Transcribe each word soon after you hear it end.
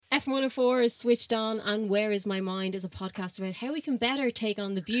FM104 is Switched On, and Where Is My Mind is a podcast about how we can better take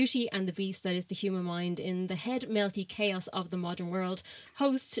on the beauty and the beast that is the human mind in the head-melty chaos of the modern world.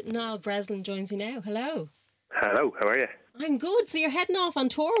 Host Niall Breslin joins me now. Hello. Hello, how are you? I'm good. So you're heading off on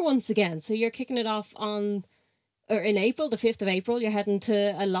tour once again. So you're kicking it off in April, the 5th of April. You're heading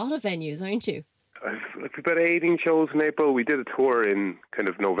to a lot of venues, aren't you? I've about 18 shows in April. We did a tour in kind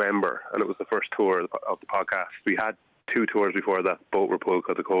of November, and it was the first tour of the podcast. We had 2 tours before that. Both were pulled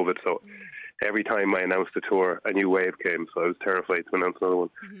because of COVID. So every time I announced a tour, a new wave came. So I was terrified to announce another one.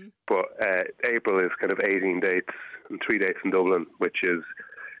 Mm-hmm. But April is kind of 18 dates and 3 dates in Dublin, which is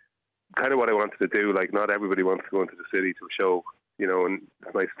kind of what I wanted to do. Like, not everybody wants to go into the city to a show, you know, and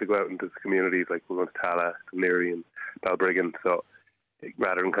it's nice to go out into the communities. Like, we're going to Tala, Neri and Balbriggan. So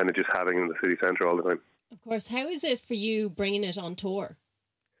rather than kind of just having it in the city centre all the time. Of course. How is it for you bringing it on tour?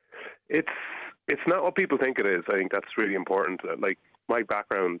 It's not what people think it is. I think that's really important. Like, my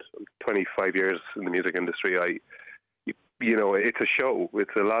background, 25 years in the music industry, you know, it's a show.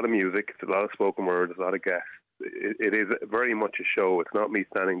 It's a lot of music. It's a lot of spoken word. It's a lot of guests. It is very much a show. It's not me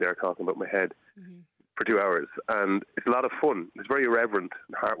standing there talking about my head for 2 hours. And it's a lot of fun. It's very irreverent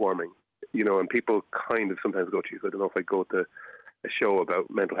and heartwarming, you know, and people kind of sometimes go, geez, I don't know if I go to a show about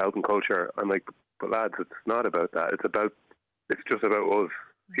mental health and culture. I'm like, but lads, it's not about that. It's just about us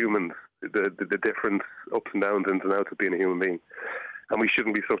humans, the different ups and downs, ins and outs of being a human being. And we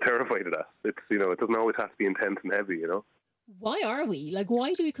shouldn't be so terrified of that. It's, you know, it doesn't always have to be intense and heavy, you know. Why are we? Like,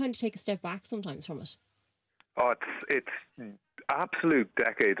 why do we kind of take a step back sometimes from it? Oh, it's absolute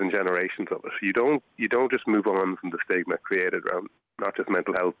decades and generations of it. You don't just move on from the stigma created around not just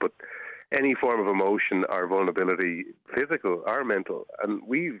mental health, but any form of emotion or vulnerability, physical or mental. And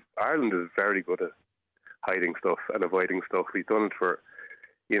Ireland is very good at hiding stuff and avoiding stuff. We've done it for,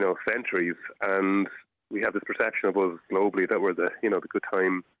 you know, centuries, and we have this perception of us globally that we're the good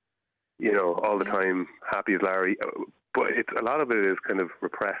time, you know, all the time, happy as Larry. But a lot of it is kind of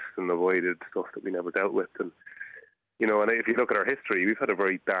repressed and avoided stuff that we never dealt with. And, you know, and if you look at our history, we've had a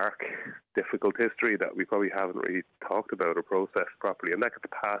very dark, difficult history that we probably haven't really talked about or processed properly. And that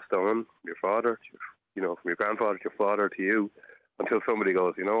gets passed on from your father, from your grandfather to your father to you, until somebody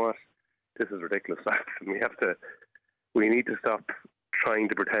goes, you know what, this is ridiculous, lads. And we need to stop trying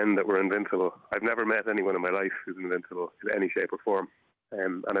to pretend that we're invincible. I've never met anyone in my life who's invincible in any shape or form.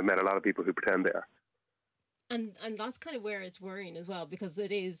 And I've met a lot of people who pretend they are. And that's kind of where it's worrying as well, because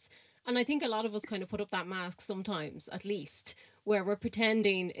it is, and I think a lot of us kind of put up that mask sometimes, at least, where we're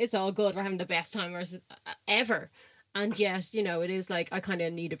pretending it's all good, we're having the best time ever. And yet, you know, it is like, I kind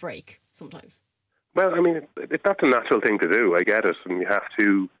of need a break sometimes. Well, I mean, that's a natural thing to do. I get it. And you have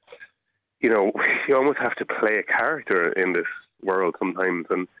to, you know, you almost have to play a character in this world sometimes.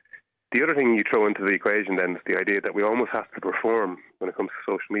 And the other thing you throw into the equation then is the idea that we almost have to perform when it comes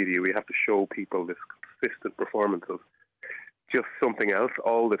to social media. We have to show people this consistent performance of just something else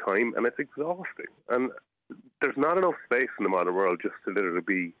all the time, and it's exhausting. And there's not enough space in the modern world just to literally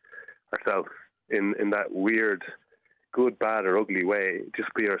be ourselves in that weird, good, bad, or ugly way.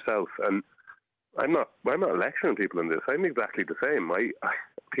 Just be ourselves. And I'm not lecturing people in this. I'm exactly the same.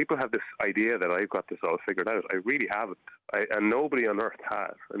 People have this idea that I've got this all figured out. I really haven't. And nobody on earth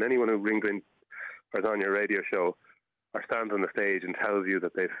has. And anyone who rings in or is on your radio show or stands on the stage and tells you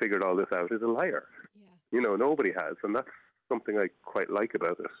that they've figured all this out is a liar. Yeah. You know, nobody has. And that's something I quite like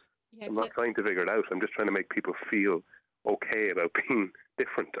about it. Yeah, I'm not trying to figure it out. I'm just trying to make people feel okay about being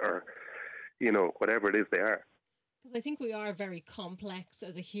different or, you know, whatever it is they are. Because I think we are very complex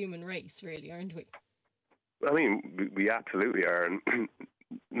as a human race, really, aren't we? I mean, we absolutely are. And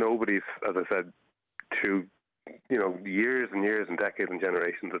nobody's, as I said, through, you know, years and years and decades and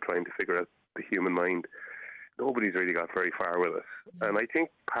generations of trying to figure out the human mind, nobody's really got very far with it. Mm-hmm. And I think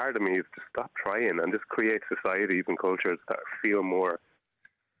part of me is to stop trying and just create societies and cultures that feel more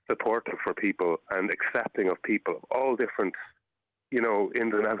supportive for people and accepting of people of all different, you know,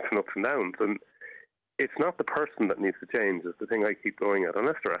 ins and outs and ups and downs. And it's not the person that needs to change, is the thing I keep going at,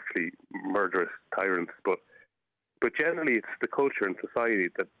 unless they're actually murderous tyrants. But generally, it's the culture and society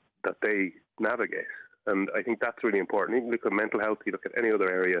that they navigate. And I think that's really important. Even look at mental health, you look at any other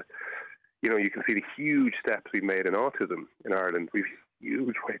area, you know, you can see the huge steps we've made in autism in Ireland. We've a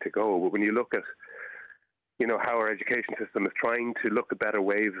huge way to go. But when you look at, you know, how our education system is trying to look at better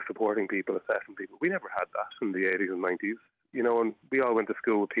ways of supporting people, assessing people, we never had that in the 80s and 90s. You know, and we all went to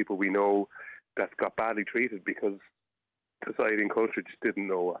school with people we know that got badly treated because society and culture just didn't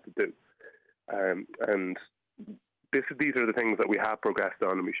know what to do. And these are the things that we have progressed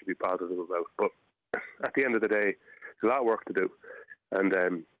on and we should be positive about. But at the end of the day, there's a lot of work to do. And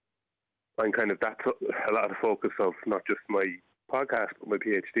I'm kind of, that's a lot of the focus of not just my podcast, my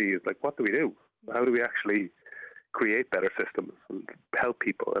PhD, is like, what do we do? How do we actually create better systems and help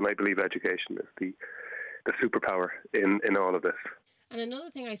people? And I believe education is the superpower in all of this. And another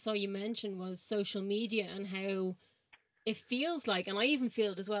thing I saw you mention was social media and how it feels like, and I even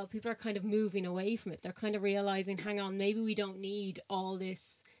feel it as well, people are kind of moving away from it. They're kind of realising, hang on, maybe we don't need all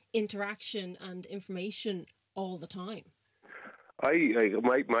this interaction and information all the time.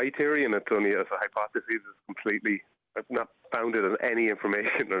 My theory, and it's only as a hypothesis, is completely not founded on any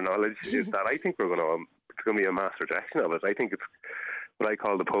information or knowledge, is that I think it's going to be a mass rejection of it. I think it's what I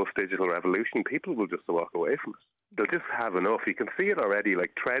call the post-digital revolution. People will just walk away from it. They'll just have enough. You can see it already,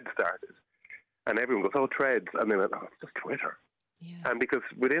 like Threads started, and everyone goes, oh, Threads, and then, oh, it's just Twitter. Yeah. And because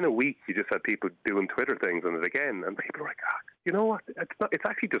within a week, you just had people doing Twitter things on it again, and people are like, oh, you know what? It's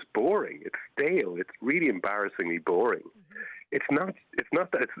actually just boring. It's stale. It's really embarrassingly boring. Mm-hmm. It's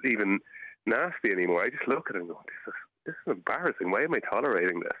not that it's even nasty anymore. I just look at it and go, this is embarrassing. Why am I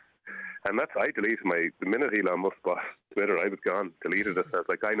tolerating this? And I deleted the minute Elon Musk bought Twitter, I was gone, deleted it. I was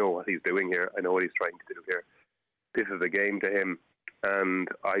like, I know what he's doing here. I know what he's trying to do here. This is a game to him. And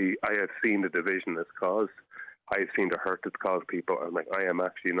I have seen the division it's caused. I have seen the hurt it's caused people. I'm like,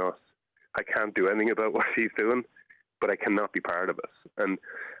 I can't do anything about what he's doing, but I cannot be part of it. And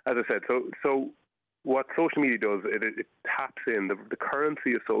as I said, so what social media does, it taps in, the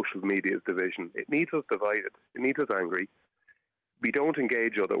currency of social media is division. It needs us divided. It needs us angry. We don't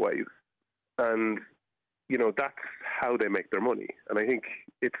engage otherwise. And, that's how they make their money. And I think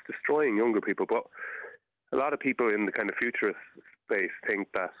it's destroying younger people. But a lot of people in the kind of futurist space think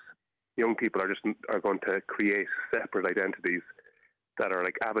that young people are going to create separate identities that are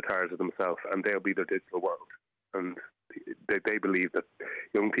like avatars of themselves, and they'll be their digital world. And they believe that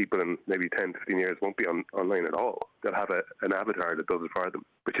young people in maybe 10, 15 years won't be online at all. They'll have an avatar that does it for them,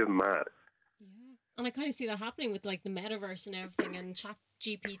 which is mad. Yeah. And I kind of see that happening with like the metaverse and everything, and chat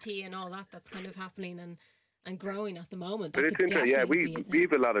GPT and all that. That's kind of happening and growing at the moment. That but it's interesting. Yeah, we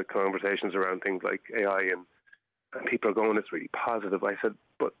have a lot of conversations around things like AI, and people are going, it's really positive. I said,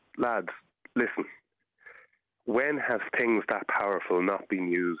 but lads, listen, when have things that powerful not been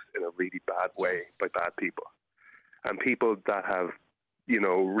used in a really bad way by bad people? And people that have,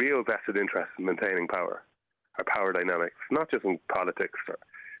 real vested interest in maintaining power, or power dynamics, not just in politics,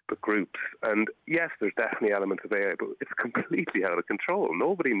 but groups. And yes, there's definitely elements of AI, but it's completely out of control.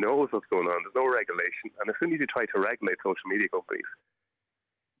 Nobody knows what's going on. There's no regulation. And as soon as you try to regulate social media companies,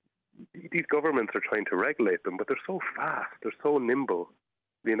 these governments are trying to regulate them, but they're so fast, they're so nimble,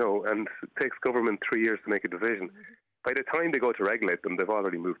 and it takes government 3 years to make a decision. By the time they go to regulate them, they've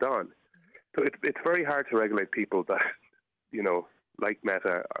already moved on. So it's very hard to regulate people that, like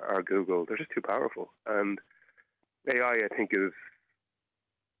Meta or Google. They're just too powerful. And AI, I think, is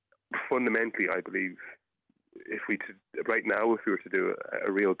fundamentally, I believe, if we were to do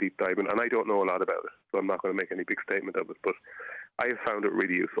a real deep dive, and I don't know a lot about it, so I'm not going to make any big statement of it, but I have found it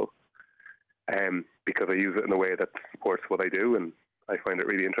really useful because I use it in a way that supports what I do, and I find it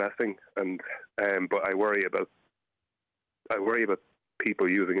really interesting. And but I worry about people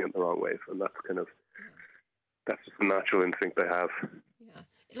using it in the wrong ways, and that's just a natural instinct I have. Yeah.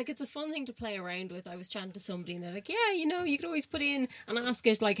 Like, it's a fun thing to play around with. I was chatting to somebody and they're like, yeah, you could always put in and ask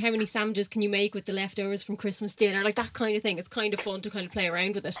it, like, how many sandwiches can you make with the leftovers from Christmas dinner? Like, that kind of thing. It's kind of fun to kind of play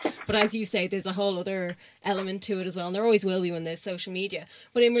around with it. But as you say, there's a whole other element to it as well. And there always will be when there's social media.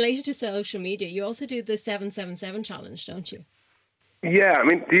 But in relation to social media, you also do the 777 challenge, don't you? Yeah, I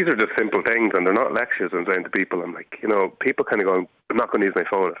mean, these are just simple things, and they're not lectures I'm saying to people. I'm like, people kind of going, I'm not going to use my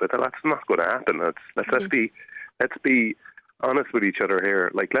phone. I said, that's not going to happen. Let's be honest with each other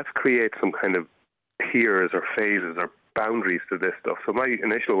here. Like, let's create some kind of tiers or phases or boundaries to this stuff. So my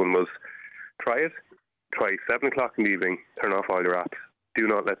initial one was, try 7 o'clock in the evening, turn off all your apps. Do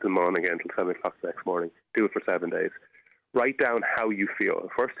not let them on again until 7 o'clock the next morning. Do it for 7 days. Write down how you feel. The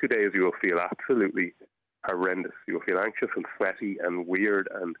first 2 days you will feel absolutely horrendous. You will feel anxious and sweaty and weird,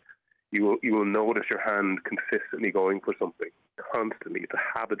 and you will notice your hand consistently going for something constantly. It's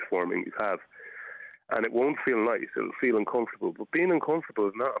a habit forming you have, and it won't feel nice. It'll feel uncomfortable, but being uncomfortable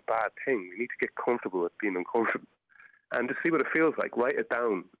is not a bad thing. You need to get comfortable with being uncomfortable and to see what it feels like. Write it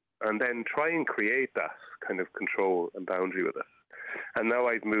down and then try and create that kind of control and boundary with it. And now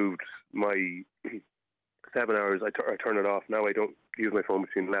I've moved my 7 hours. I turn it off. Now I don't use my phone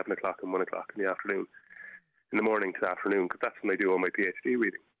between 11 o'clock and 1 o'clock in the afternoon. In the morning to the afternoon, because that's when I do all my PhD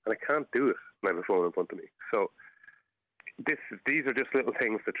reading, and I can't do it when I have a phone in front of me. So these are just little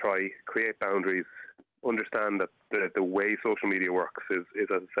things to try, create boundaries, understand that the way social media works is, as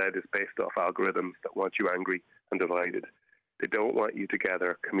I said, is based off algorithms that want you angry and divided. They don't want you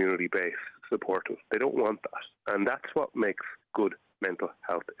together, community-based, supportive. They don't want that. And that's what makes good mental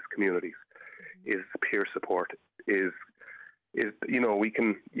health is communities, is peer support, is you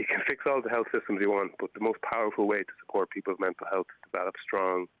can fix all the health systems you want, but the most powerful way to support people's mental health is to develop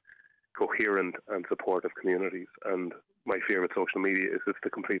strong, coherent and supportive communities. And my fear with social media is it's the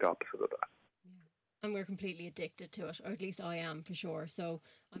complete opposite of that. And we're completely addicted to it, or at least I am for sure. So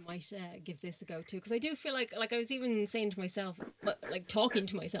I might give this a go too, because I do feel like I was even saying to myself, like talking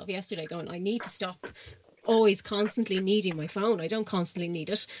to myself yesterday, going, I need to stop always constantly needing my phone. I don't constantly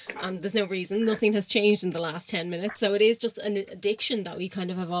need it, and there's no reason. Nothing has changed in the last 10 minutes. So it is just an addiction that we kind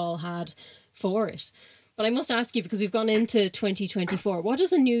of have all had for it. But I must ask you, because we've gone into 2024, what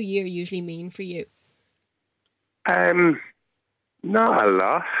does a new year usually mean for you? Not a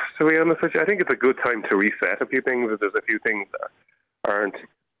lot, to be honest with you. I think it's a good time to reset a few things. There's a few things that aren't,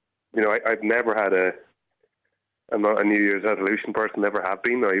 I've never had I'm not a New Year's resolution person, never have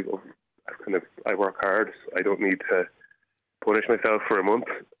been. I work hard. I don't need to punish myself for a month.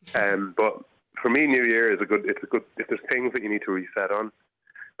 But for me, New Year is if there's things that you need to reset on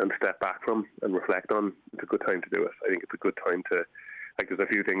and step back from and reflect on, it's a good time to do it. I think it's a good time to, there's a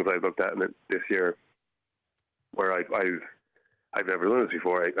few things I've looked at in it this year where I've never done this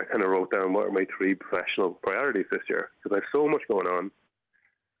before. I kind of wrote down what are my 3 professional priorities this year, because I have so much going on,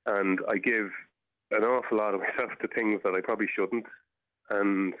 and I give an awful lot of myself to things that I probably shouldn't.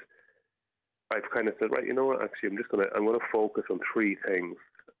 And I've kind of said, right, you know what? Actually, I'm going to focus on 3 things,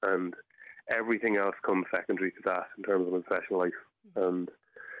 and everything else comes secondary to that in terms of my professional life. And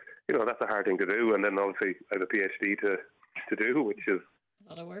that's a hard thing to do. And then obviously I have a PhD to do, which is a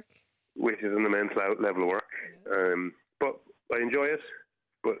lot of work, which is an immense level of work. Yeah. But I enjoy it.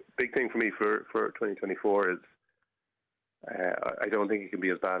 But big thing for me for 2024 is I don't think it can be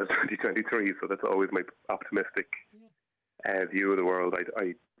as bad as 2023. So that's always my optimistic view of the world.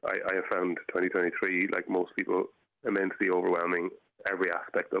 I have found 2023, like most people, immensely overwhelming. Every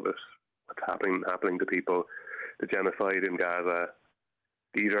aspect of it, what's happening to people, the genocide in Gaza.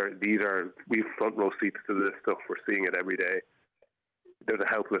 These are we've front row seats to this stuff. We're seeing it every day. There's a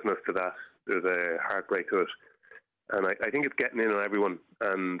helplessness to that. There's a heartbreak to it. And I think it's getting in on everyone,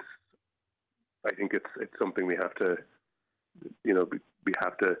 and I think it's something we have to, we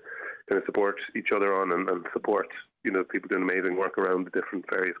have to kind of support each other on and support, people doing amazing work around the different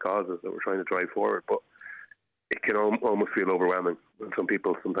various causes that we're trying to drive forward. But it can almost feel overwhelming, and some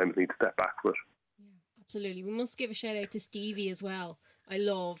people sometimes need to step back from it. Yeah, absolutely. We must give a shout out to Stevie as well. I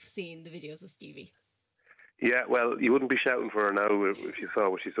love seeing the videos of Stevie. Yeah, well, you wouldn't be shouting for her now if you saw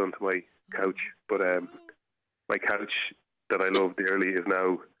what she's done to my couch, but my couch that I love dearly is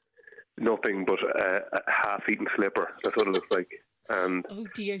now nothing but a half-eaten slipper. That's what it looks like. And oh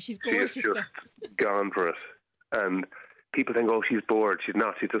dear, she's gorgeous. She's just gone for it. And people think, oh, she's bored. She's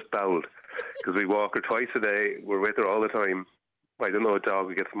not. She's just bowled. Because we walk her twice a day. We're with her all the time. I don't know, a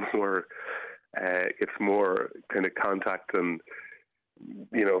dog gets more kind of contact and,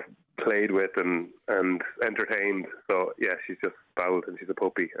 played with and entertained. So yeah, she's just bowled, and she's a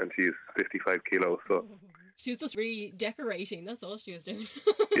puppy, and she's 55 kilos. So she was just redecorating. That's all she was doing.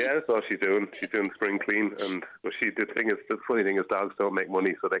 Yeah, that's all she's doing. She's doing spring clean, and the funny thing is, dogs don't make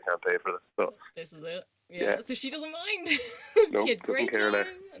money, so they can't pay for this. So this is it. Yeah. So she doesn't mind. Nope, she had great time, less.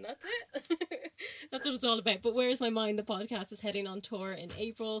 And that's it. That's what it's all about. But Where's My Mind? The podcast is heading on tour in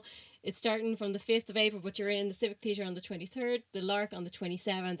April. It's starting from the 5th of April, but you're in the Civic Theatre on the 23rd, the Lark on the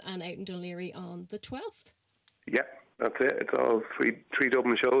 27th, and out in Dunleary on the 12th. Yeah, that's it. It's all three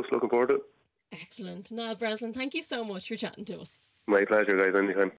Dublin shows. Looking forward to it. Excellent. Niall Breslin, thank you so much for chatting to us. My pleasure, guys. Anytime.